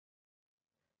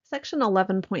Section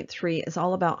 11.3 is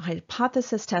all about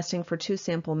hypothesis testing for two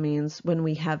sample means when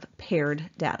we have paired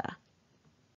data.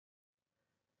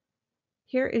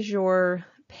 Here is your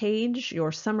page,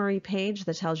 your summary page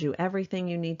that tells you everything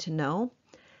you need to know.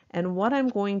 And what I'm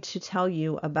going to tell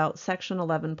you about Section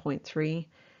 11.3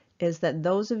 is that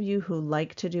those of you who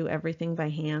like to do everything by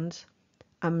hand,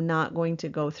 I'm not going to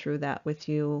go through that with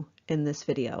you in this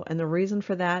video. And the reason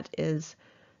for that is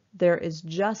there is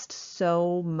just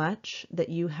so much that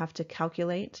you have to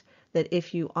calculate that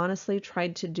if you honestly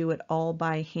tried to do it all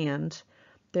by hand,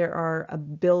 there are a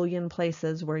billion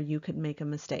places where you could make a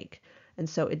mistake. And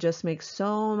so it just makes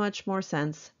so much more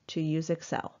sense to use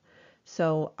Excel.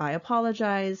 So I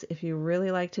apologize if you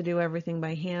really like to do everything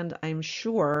by hand. I'm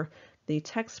sure the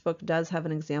textbook does have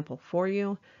an example for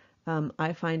you.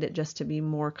 I find it just to be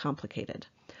more complicated.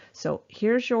 So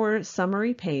here's your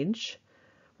summary page.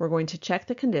 We're going to check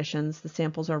the conditions. The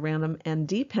samples are random and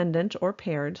dependent or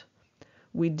paired.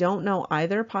 We don't know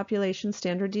either population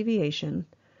standard deviation.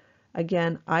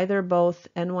 Again, either both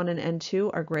N1 and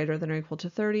N2 are greater than or equal to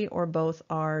 30, or both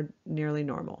are nearly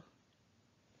normal.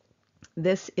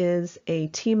 This is a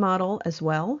t-model as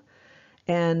well,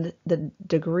 and the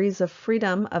degrees of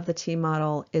freedom of the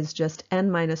t-model is just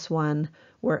n-1,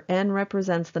 where n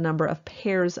represents the number of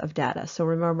pairs of data. So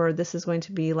remember, this is going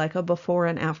to be like a before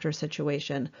and after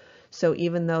situation. So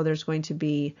even though there's going to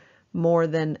be more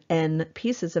than n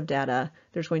pieces of data,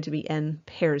 there's going to be n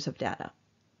pairs of data.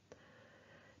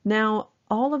 Now,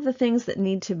 all of the things that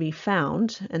need to be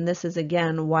found, and this is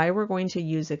again why we're going to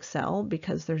use Excel,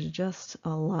 because there's just a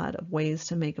lot of ways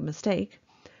to make a mistake,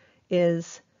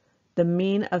 is the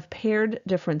mean of paired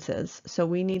differences. So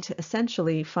we need to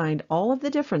essentially find all of the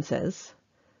differences.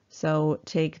 So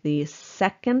take the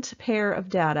second pair of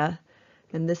data,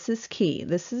 and this is key.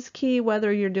 This is key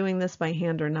whether you're doing this by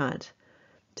hand or not.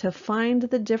 To find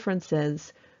the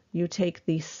differences, you take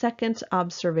the second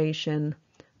observation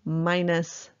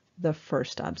minus the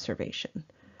first observation.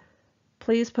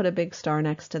 Please put a big star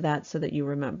next to that so that you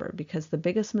remember, because the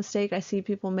biggest mistake I see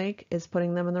people make is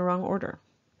putting them in the wrong order.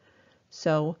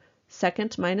 So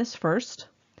second minus first.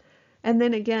 And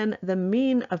then again, the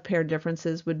mean of paired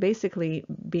differences would basically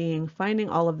be finding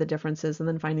all of the differences and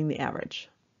then finding the average.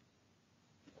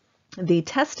 The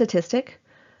test statistic,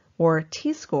 or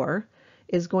t-score,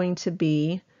 is going to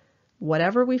be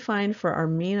whatever we find for our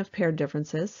mean of paired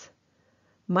differences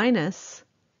minus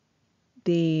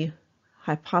the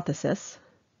hypothesized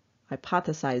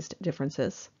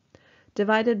differences,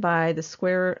 divided by the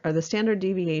square or the standard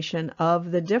deviation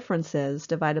of the differences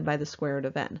divided by the square root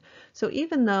of n. So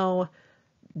even though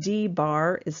d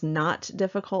bar is not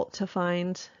difficult to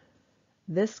find,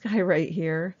 this guy right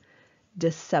here,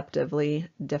 deceptively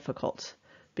difficult,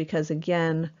 because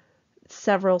again,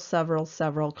 several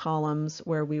columns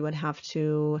where we would have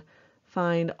to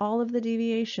find all of the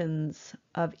deviations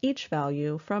of each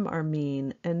value from our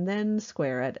mean and then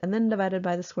square it and then divided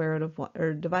by the square root of 1,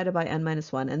 or divided by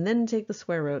n-1, and then take the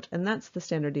square root, and that's the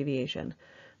standard deviation,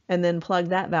 and then plug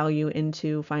that value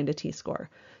into find a t-score.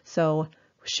 So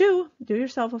shoo, do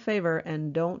yourself a favor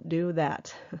and don't do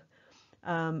that.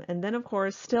 And then of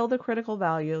course, still the critical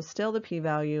value, still the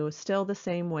p-value, still the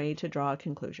same way to draw a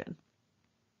conclusion.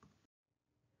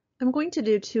 I'm going to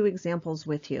do two examples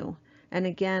with you. And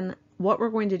again, what we're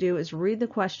going to do is read the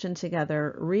question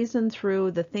together, reason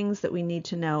through the things that we need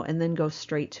to know, and then go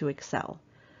straight to Excel.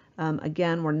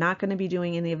 Again, we're not going to be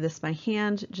doing any of this by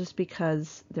hand just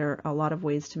because there are a lot of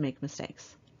ways to make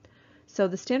mistakes. So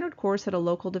the standard course at a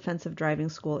local defensive driving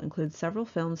school includes several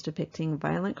films depicting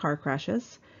violent car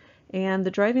crashes. And the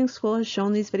driving school has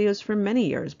shown these videos for many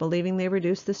years, believing they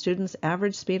reduce the students'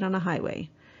 average speed on a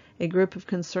highway. A group of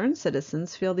concerned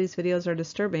citizens feel these videos are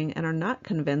disturbing and are not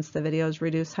convinced the videos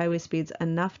reduce highway speeds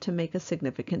enough to make a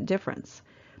significant difference.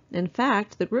 In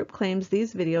fact, the group claims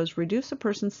these videos reduce a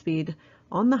person's speed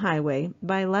on the highway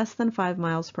by less than 5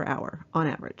 miles per hour on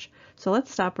average. So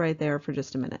let's stop right there for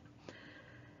just a minute.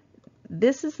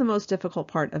 This is the most difficult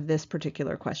part of this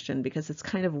particular question because it's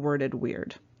kind of worded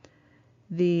weird.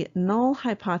 The null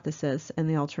hypothesis and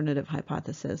the alternative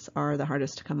hypothesis are the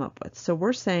hardest to come up with. So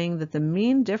we're saying that the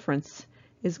mean difference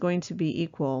is going to be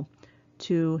equal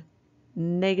to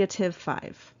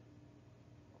 -5.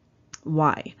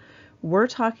 Why? We're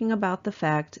talking about the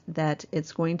fact that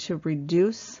it's going to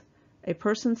reduce a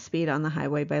person's speed on the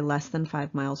highway by less than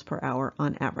 5 miles per hour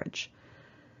on average.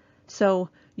 So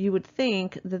you would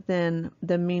think that then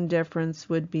the mean difference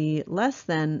would be less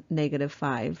than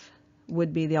 -5,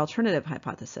 would be the alternative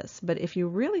hypothesis. But if you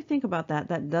really think about that,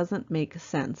 that doesn't make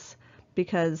sense,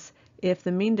 because if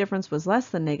the mean difference was less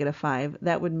than -5,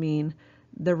 that would mean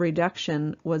the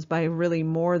reduction was by really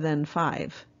more than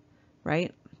 5.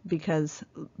 right? Because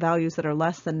values that are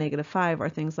less than -5 are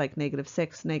things like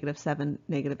 -6, -7,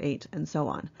 -8, and so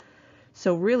on.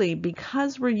 So really,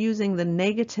 because we're using the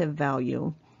negative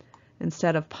value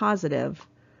instead of positive,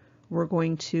 we're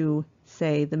going to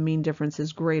say the mean difference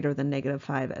is greater than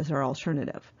 -5 as our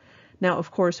alternative. Now,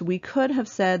 of course, we could have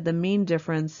said the mean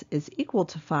difference is equal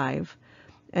to 5,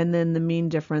 and then the mean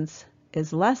difference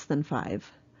is less than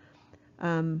 5.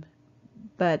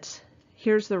 But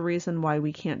here's the reason why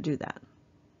we can't do that.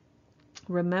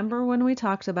 Remember when we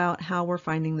talked about how we're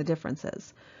finding the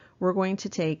differences? We're going to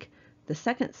take the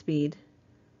second speed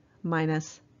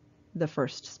minus the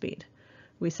first speed.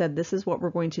 We said this is what we're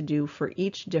going to do for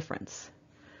each difference,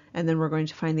 and then we're going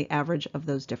to find the average of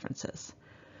those differences.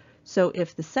 So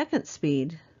if the second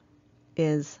speed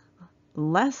is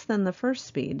less than the first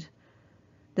speed,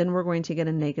 then we're going to get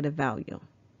a negative value.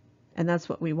 And that's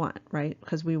what we want, right?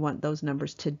 Because we want those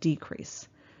numbers to decrease.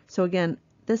 So again,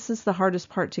 this is the hardest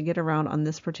part to get around on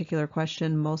this particular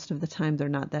question. Most of the time they're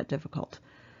not that difficult.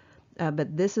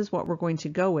 But this is what we're going to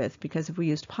go with, because if we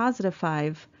used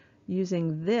 +5,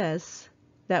 using this,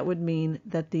 that would mean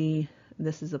that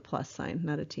this is a plus sign,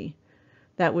 not a T.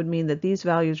 That would mean that these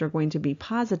values are going to be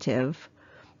positive,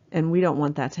 and we don't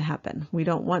want that to happen. We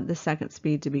don't want the second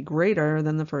speed to be greater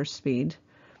than the first speed,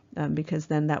 because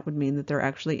then that would mean that they're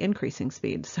actually increasing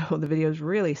speed. So the videos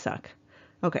really suck.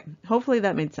 Okay, hopefully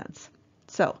that made sense.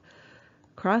 So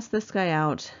cross this guy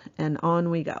out and on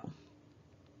we go.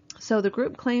 So the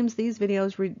group claims these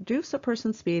videos reduce a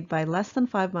person's speed by less than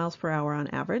 5 miles per hour on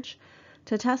average.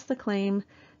 To test the claim,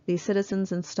 the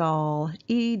citizens install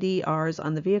EDRs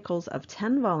on the vehicles of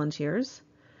 10 volunteers.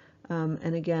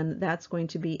 And again, that's going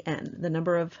to be N. The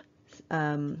number of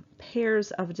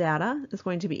pairs of data is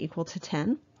going to be equal to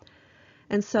 10.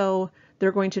 And so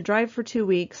they're going to drive for 2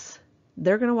 weeks.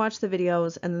 They're going to watch the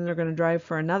videos, and then they're going to drive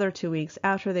for another 2 weeks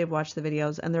after they've watched the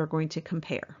videos, and they're going to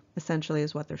compare, essentially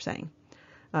is what they're saying.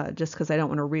 Just because I don't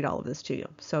want to read all of this to you.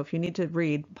 So if you need to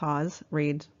read, pause,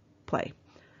 read, play.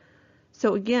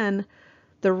 So again,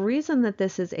 the reason that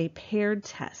this is a paired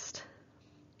test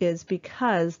is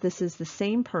because this is the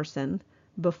same person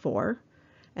before,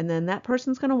 and then that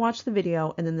person's going to watch the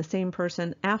video, and then the same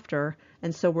person after,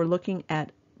 and so we're looking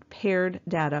at paired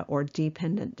data or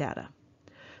dependent data.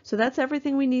 So that's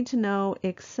everything we need to know,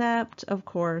 except, of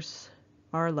course,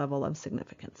 our level of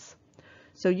significance.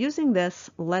 So using this,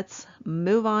 let's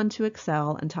move on to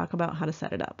Excel and talk about how to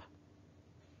set it up.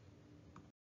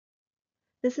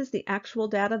 This is the actual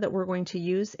data that we're going to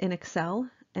use in Excel.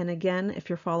 And again, if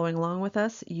you're following along with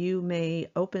us, you may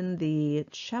open the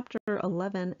Chapter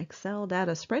 11 Excel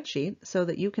data spreadsheet so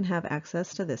that you can have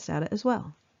access to this data as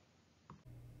well.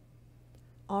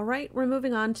 All right, we're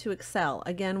moving on to Excel.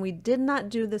 Again, we did not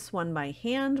do this one by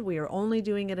hand. We are only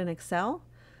doing it in Excel.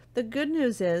 The good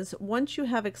news is, once you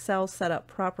have Excel set up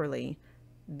properly,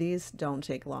 these don't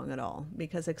take long at all,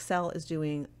 because Excel is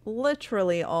doing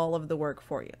literally all of the work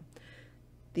for you.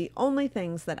 The only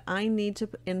things that I need to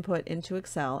input into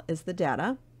Excel is the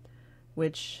data,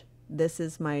 which this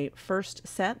is my first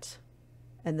set,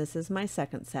 and this is my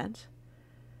second set.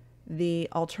 The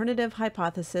alternative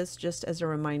hypothesis, just as a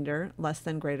reminder, less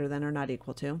than, greater than, or not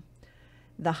equal to.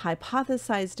 The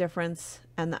hypothesized difference,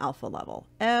 and the alpha level.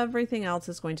 Everything else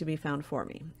is going to be found for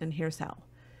me, and here's how.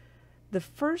 The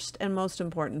first and most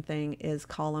important thing is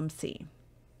column C.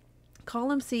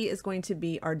 Column C is going to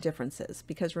be our differences,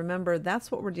 because remember,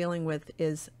 that's what we're dealing with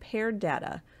is paired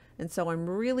data, and so I'm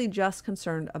really just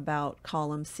concerned about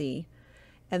column C.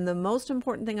 And the most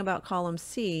important thing about column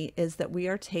C is that we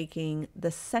are taking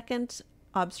the second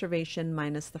observation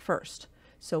minus the first.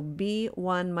 So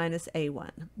B1 minus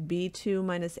A1, B2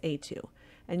 minus A2.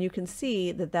 And you can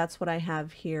see that that's what I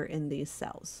have here in these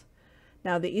cells.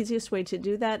 Now the easiest way to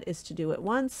do that is to do it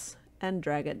once and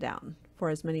drag it down for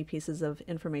as many pieces of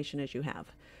information as you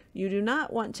have. You do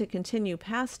not want to continue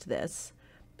past this,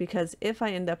 because if I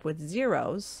end up with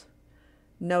zeros,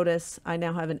 notice I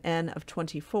now have an N of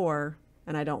 24,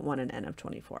 and I don't want an N of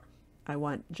 24. I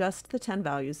want just the 10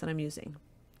 values that I'm using.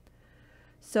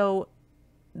 So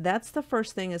that's the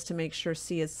first thing, is to make sure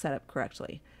C is set up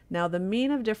correctly. Now the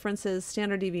mean of differences,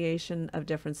 standard deviation of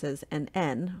differences, and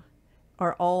N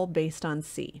are all based on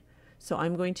C. So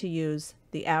I'm going to use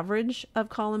the average of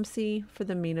column C for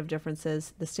the mean of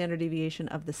differences, the standard deviation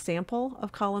of the sample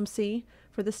of column C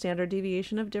for the standard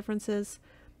deviation of differences,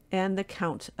 and the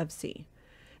count of C.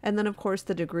 And then of course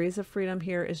the degrees of freedom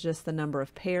here is just the number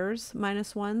of pairs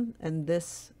minus 1, and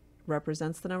this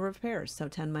represents the number of pairs, so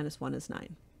 10 minus 1 is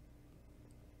 9.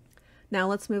 Now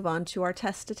let's move on to our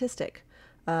test statistic.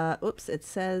 Oops, it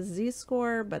says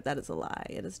z-score, but that is a lie.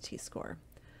 It is t-score.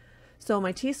 So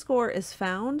my t-score is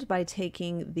found by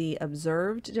taking the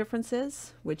observed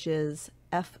differences, which is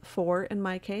F4 in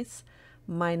my case,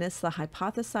 minus the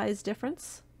hypothesized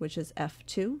difference, which is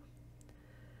F2,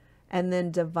 and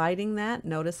then dividing that,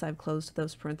 notice I've closed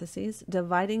those parentheses,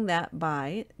 dividing that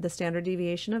by the standard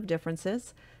deviation of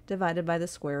differences divided by the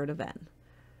square root of n.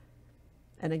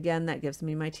 And again, that gives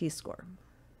me my t-score.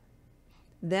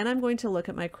 Then I'm going to look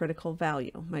at my critical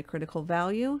value. My critical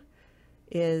value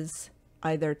is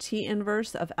either t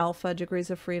inverse of alpha degrees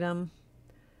of freedom,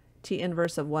 t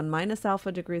inverse of 1 minus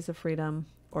alpha degrees of freedom,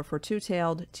 or for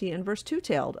two-tailed, t inverse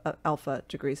two-tailed alpha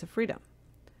degrees of freedom.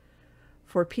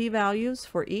 For p-values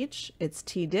for each, it's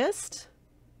t-dist,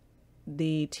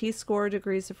 the t-score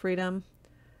degrees of freedom,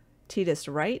 t-dist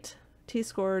right,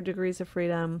 t-score degrees of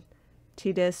freedom,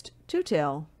 t-dist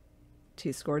two-tail,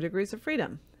 t-score degrees of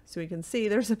freedom. So we can see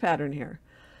there's a pattern here.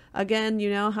 Again, you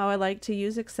know how I like to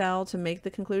use Excel to make the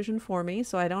conclusion for me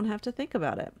so I don't have to think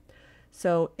about it.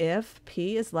 So if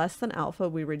p is less than alpha,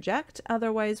 we reject,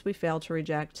 otherwise we fail to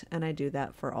reject, and I do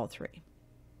that for all three.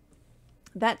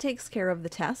 That takes care of the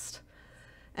test.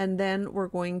 And then we're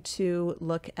going to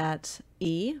look at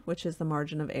E, which is the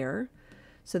margin of error.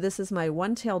 So this is my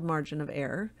one-tailed margin of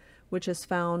error, which is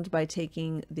found by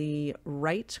taking the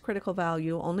right critical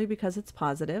value only because it's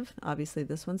positive. Obviously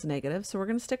this one's negative, so we're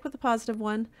going to stick with the positive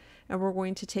one, and we're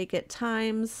going to take it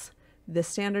times the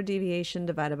standard deviation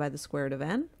divided by the square root of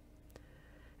n.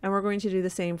 And we're going to do the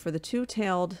same for the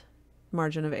two-tailed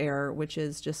margin of error, which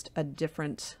is just a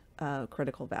different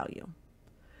critical value.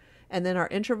 And then our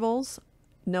intervals,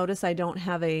 notice I don't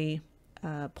have a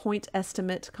point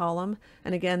estimate column,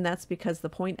 and again that's because the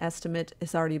point estimate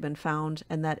has already been found,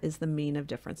 and that is the mean of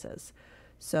differences.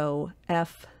 So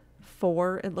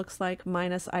F4 it looks like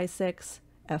minus I6,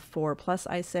 F4 plus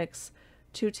I6,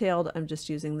 two-tailed I'm just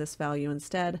using this value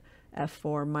instead,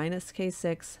 F4 minus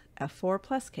K6, F4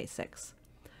 plus K6.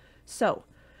 So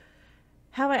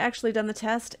have I actually done the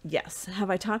test? Yes.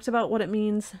 Have I talked about what it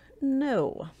means?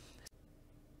 No.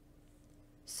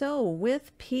 So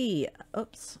with P,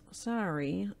 watch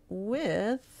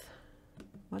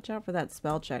out for that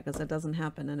spell check because it doesn't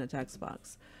happen in a text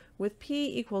box. With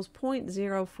P equals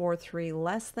 0.043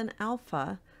 less than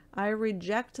alpha, I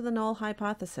reject the null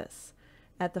hypothesis.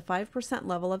 At the 5%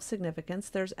 level of significance,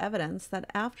 there's evidence that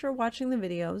after watching the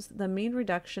videos, the mean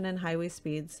reduction in highway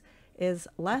speeds is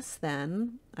less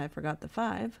than, I forgot the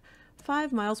 5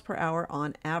 miles per hour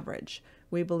on average.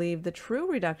 We believe the true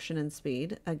reduction in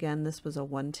speed, again this was a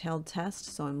one-tailed test,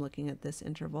 so I'm looking at this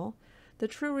interval, the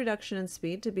true reduction in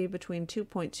speed to be between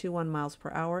 2.21 miles per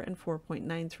hour and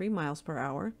 4.93 miles per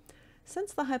hour.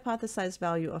 Since the hypothesized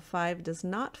value of 5 does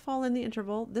not fall in the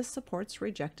interval, this supports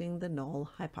rejecting the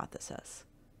null hypothesis.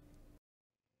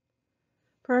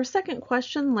 For our second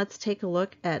question, let's take a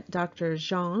look at Dr.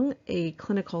 Zhang, a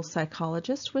clinical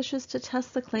psychologist, wishes to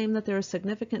test the claim that there is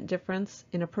significant difference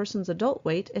in a person's adult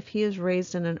weight if he is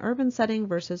raised in an urban setting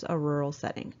versus a rural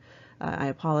setting. I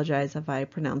apologize if I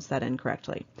pronounced that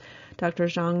incorrectly. Dr.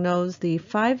 Zhang knows the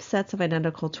 5 sets of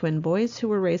identical twin boys who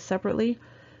were raised separately,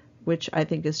 which I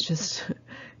think is just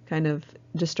kind of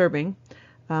disturbing.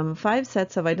 5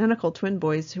 sets of identical twin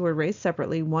boys who were raised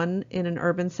separately, one in an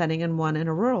urban setting and one in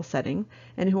a rural setting,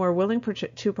 and who are willing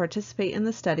to participate in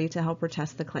the study to help her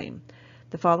test the claim.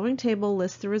 The following table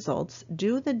lists the results.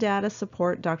 Do the data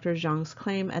support Dr. Zhang's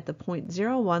claim at the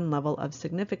 0.01 level of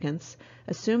significance?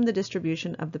 Assume the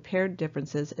distribution of the paired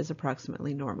differences is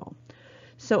approximately normal.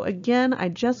 So again, I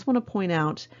just want to point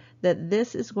out that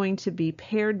this is going to be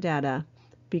paired data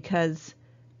because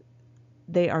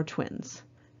they are twins.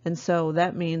 And so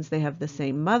that means they have the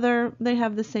same mother, they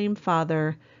have the same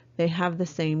father, they have the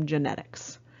same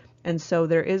genetics. And so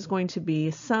there is going to be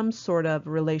some sort of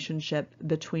relationship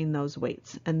between those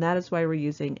weights. And that is why we're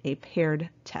using a paired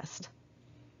test.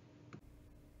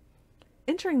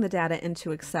 Entering the data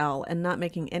into Excel and not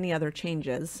making any other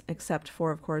changes, except for,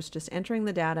 of course, just entering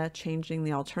the data, changing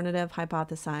the alternative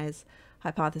hypothesis,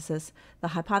 the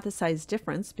hypothesized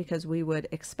difference, because we would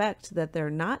expect that there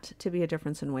not to be a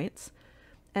difference in weights,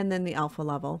 and then the alpha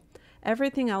level.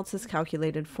 Everything else is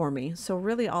calculated for me, so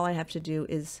really all I have to do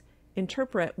is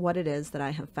interpret what it is that I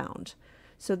have found.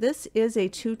 So this is a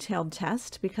two-tailed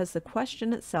test because the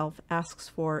question itself asks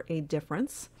for a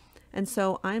difference, and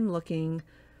so I'm looking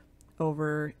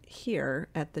over here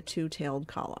at the two-tailed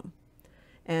column.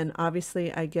 And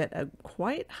obviously I get a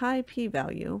quite high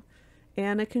p-value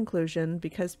and a conclusion,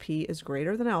 because p is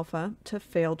greater than alpha, to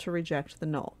fail to reject the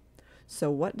null. So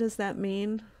what does that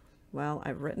mean? Well,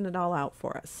 I've written it all out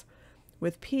for us.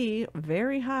 With p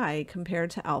very high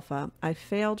compared to alpha, I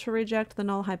fail to reject the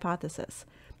null hypothesis.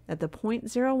 At the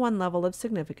 0.01 level of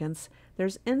significance,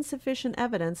 there's insufficient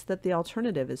evidence that the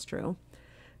alternative is true.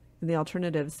 And the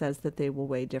alternative says that they will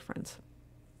weigh different.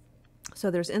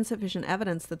 So there's insufficient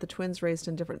evidence that the twins raised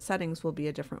in different settings will be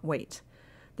a different weight.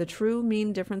 The true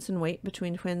mean difference in weight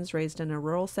between twins raised in a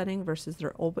rural setting versus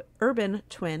their urban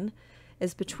twin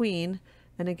is between,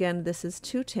 and again this is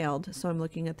two-tailed, so I'm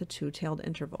looking at the two-tailed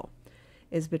interval,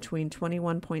 is between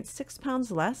 21.6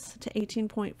 pounds less to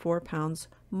 18.4 pounds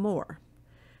more.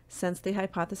 Since the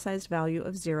hypothesized value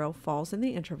of 0 falls in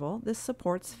the interval, this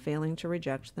supports failing to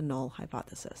reject the null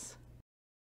hypothesis.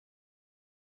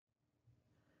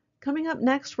 Coming up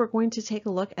next, we're going to take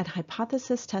a look at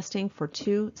hypothesis testing for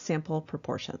two sample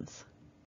proportions.